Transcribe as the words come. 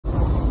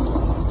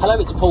Hello,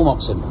 it's Paul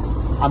Moxon.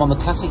 I'm on the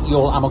classic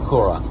yawl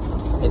Amokura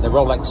in the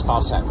Rolex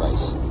Fastnet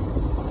race.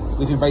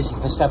 We've been racing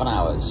for 7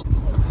 hours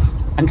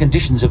and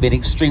conditions have been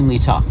extremely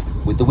tough,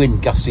 with the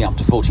wind gusting up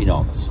to 40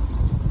 knots.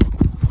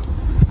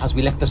 As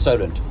we left the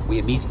Solent, we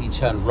immediately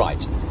turned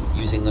right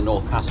using the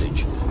North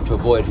Passage to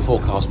avoid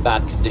forecast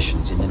bad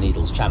conditions in the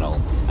Needles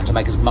Channel and to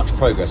make as much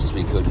progress as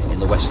we could in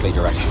the westerly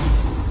direction.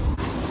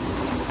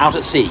 Out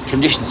at sea,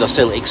 conditions are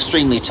still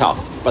extremely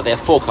tough, but they're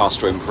forecast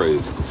to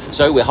improve.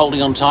 So we're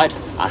holding on tight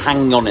and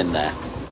hanging on in there.